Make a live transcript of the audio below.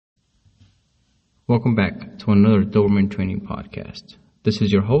Welcome back to another Doberman Training Podcast. This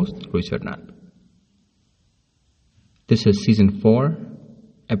is your host, Luis Hernan. This is Season 4,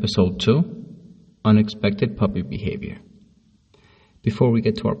 Episode 2, Unexpected Puppy Behavior. Before we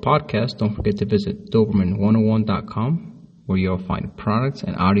get to our podcast, don't forget to visit Doberman101.com, where you'll find products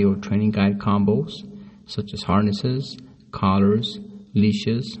and audio training guide combos, such as harnesses, collars,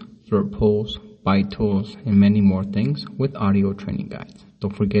 leashes, flirt poles, bite tools, and many more things with audio training guides.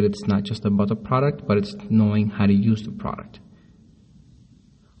 Don't forget it's not just about the product, but it's knowing how to use the product.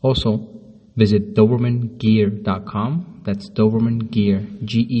 Also, visit DobermanGear.com. That's Doberman Gear,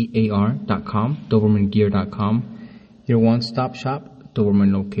 Gear.com, DobermanGear.com, your one-stop shop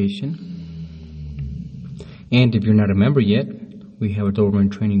Doberman location. And if you're not a member yet, we have a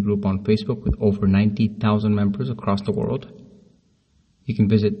Doberman training group on Facebook with over 90,000 members across the world. You can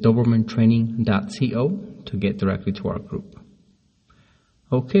visit DobermanTraining.co to get directly to our group.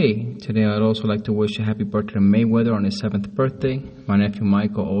 Okay, today I'd also like to wish a happy birthday to Mayweather on his 7th birthday. My nephew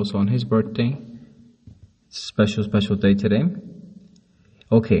Michael also on his birthday. It's a special day today.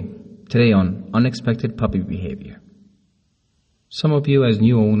 Okay, today on Unexpected Puppy Behavior. Some of you as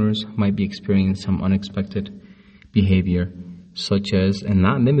new owners might be experiencing some unexpected behavior, such as, and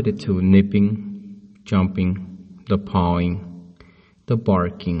not limited to, nipping, jumping, the pawing, the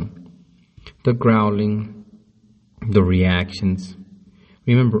barking, the growling, the reactions.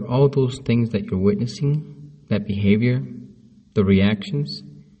 Remember, all those things that you're witnessing, that behavior, the reactions,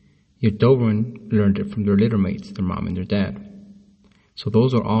 your Doberman learned it from their litter mates, their mom and their dad. So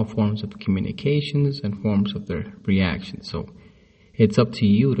those are all forms of communications and forms of their reactions. So it's up to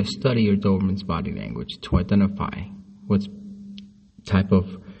you to study your Doberman's body language to identify what type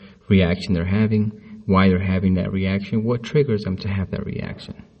of reaction they're having, why they're having that reaction, what triggers them to have that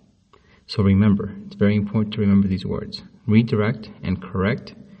reaction. So remember, it's very important to remember these words. Redirect and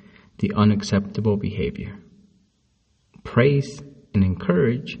correct the unacceptable behavior. Praise and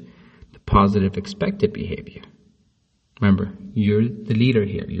encourage the positive expected behavior. Remember, you're the leader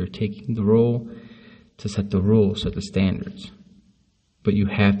here. You're taking the role to set the rules, set the standards. But you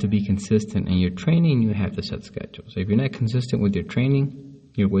have to be consistent in your training. You have to set schedules. If you're not consistent with your training,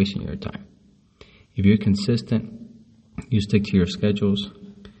 you're wasting your time. If you're consistent, you stick to your schedules,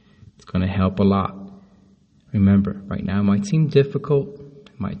 it's going to help a lot. Remember, right now it might seem difficult,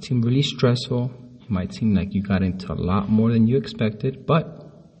 it might seem really stressful, it might seem like you got into a lot more than you expected, but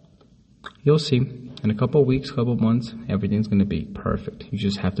you'll see in a couple of weeks, couple of months, everything's going to be perfect. You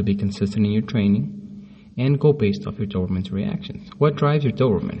just have to be consistent in your training and go based off your Doberman's reactions. What drives your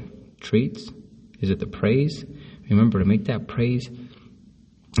Doberman? Treats? Is it the praise? Remember to make that praise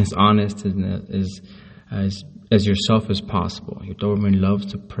as honest as yourself as possible. Your Doberman loves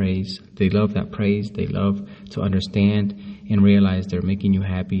to praise. They love that praise. They love to understand and realize they're making you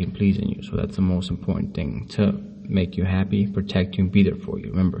happy and pleasing you. So that's the most important thing, to make you happy, protect you, and be there for you.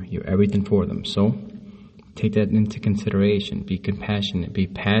 Remember, you're everything for them. So take that into consideration. Be compassionate. Be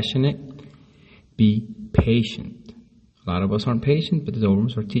passionate. Be patient. A lot of us aren't patient, but the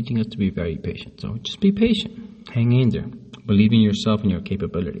Dobermans are teaching us to be very patient. So just be patient. Hang in there. Believe in yourself and your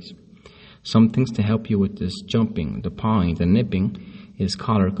capabilities. Some things to help you with this jumping, the pawing, the nipping is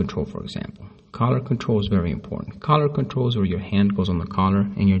collar control, for example. Collar control is very important. Collar control is where your hand goes on the collar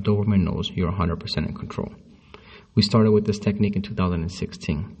and your Doberman knows you're 100% in control. We started with this technique in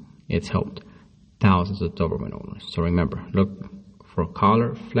 2016. It's helped thousands of Doberman owners. So remember, look for a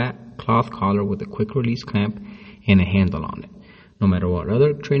collar, flat cloth collar with a quick release clamp and a handle on it. No matter what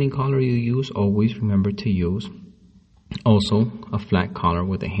other training collar you use, always remember to use also a flat collar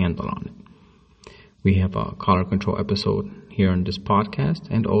with a handle on it. We have a collar control episode here on this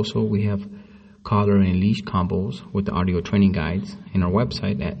podcast, and also we have collar and leash combos with the audio training guides in our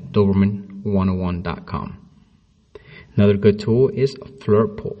website at Doberman101.com. Another good tool is a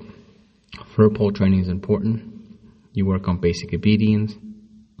flirt pole. Flirt pole training is important. You work on basic obedience,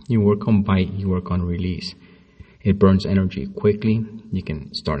 you work on bite, you work on release. It burns energy quickly. You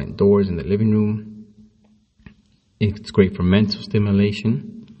can start indoors in the living room. It's great for mental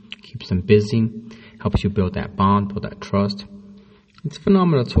stimulation, keeps them busy, helps you build that bond, build that trust. It's a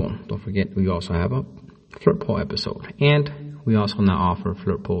phenomenal tool. Don't forget, we also have a flirt pole episode. And we also now offer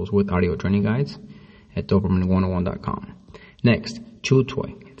flirt poles with audio training guides at Doberman101.com. Next, chew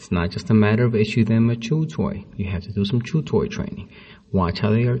toy. It's not just a matter of issue them a chew toy. You have to do some chew toy training. Watch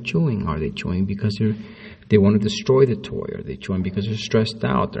how they are chewing. Are they chewing because they want to destroy the toy? Are they chewing because they're stressed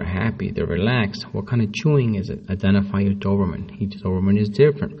out, they're happy, they're relaxed? What kind of chewing is it? Identify your Doberman. Each Doberman is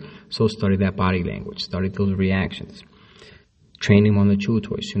different. So study that body language. Study those reactions. Train him on the chew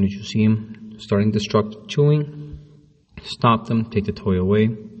toy. As soon as you see him starting destructive chewing, stop them, take the toy away.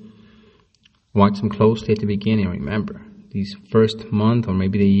 Watch them closely at the beginning. Remember, these first month or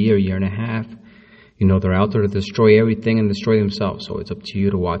maybe the year and a half, they're out there to destroy everything and destroy themselves. So it's up to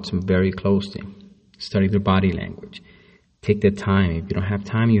you to watch them very closely. Study their body language. Take the time. If you don't have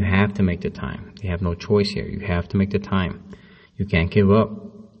time, you have to make the time. You have no choice here. You have to make the time. You can't give up.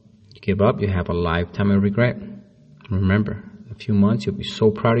 You give up, you have a lifetime of regret. Remember, in a few months, you'll be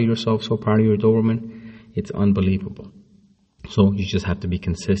so proud of yourself, so proud of your Doberman. It's unbelievable. So you just have to be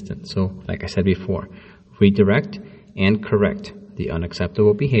consistent. So, like I said before, redirect and correct the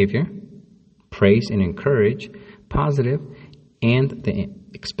unacceptable behavior, praise and encourage positive and the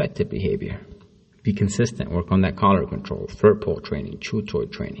expected behavior. Be consistent. Work on that collar control, fur pull training, chew toy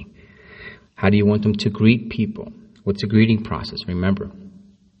training. How do you want them to greet people? What's the greeting process? Remember,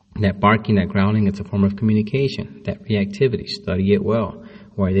 that barking, that growling, it's a form of communication. That reactivity, study it well.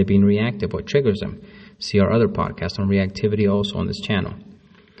 Why are they being reactive? What triggers them? See our other podcasts on reactivity also on this channel.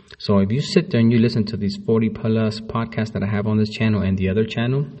 So if you sit there and you listen to these 40 plus podcasts that I have on this channel and the other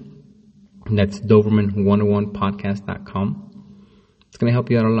channel, that's Doberman101podcast.com. It's going to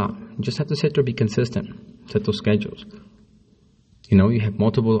help you out a lot. You just have to sit there and be consistent. Set those schedules. You have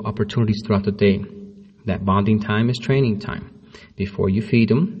multiple opportunities throughout the day. That bonding time is training time. Before you feed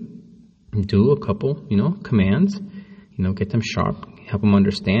them, do a couple, commands, get them sharp. Help them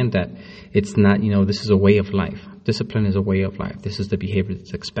understand that it's not, this is a way of life. Discipline is a way of life. This is the behavior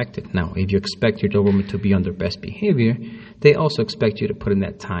that's expected. Now, if you expect your Doberman to be on their best behavior, they also expect you to put in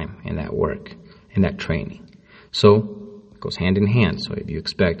that time and that work and that training. So it goes hand in hand. So if you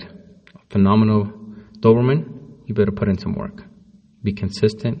expect a phenomenal Doberman, you better put in some work. Be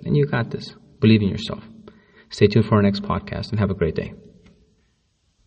consistent, and you got this. Believe in yourself. Stay tuned for our next podcast, and have a great day.